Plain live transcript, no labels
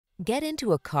Get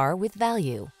into a car with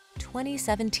value.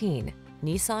 2017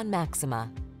 Nissan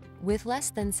Maxima. With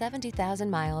less than 70,000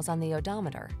 miles on the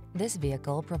odometer, this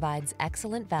vehicle provides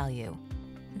excellent value.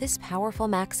 This powerful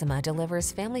Maxima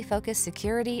delivers family-focused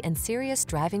security and serious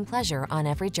driving pleasure on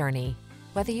every journey.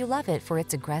 Whether you love it for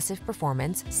its aggressive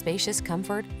performance, spacious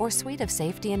comfort, or suite of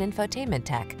safety and infotainment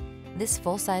tech, this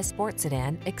full-size sports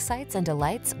sedan excites and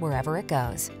delights wherever it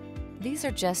goes. These are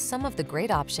just some of the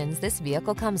great options this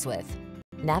vehicle comes with: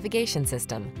 navigation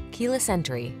system, keyless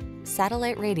entry,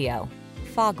 satellite radio,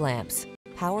 fog lamps,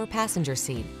 power passenger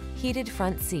seat, heated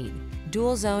front seat,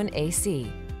 dual zone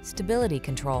AC, stability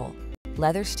control,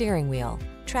 leather steering wheel,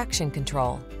 traction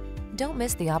control. Don't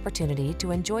miss the opportunity to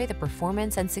enjoy the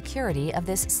performance and security of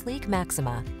this sleek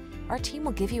Maxima. Our team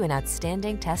will give you an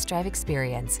outstanding test drive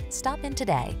experience. Stop in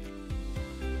today.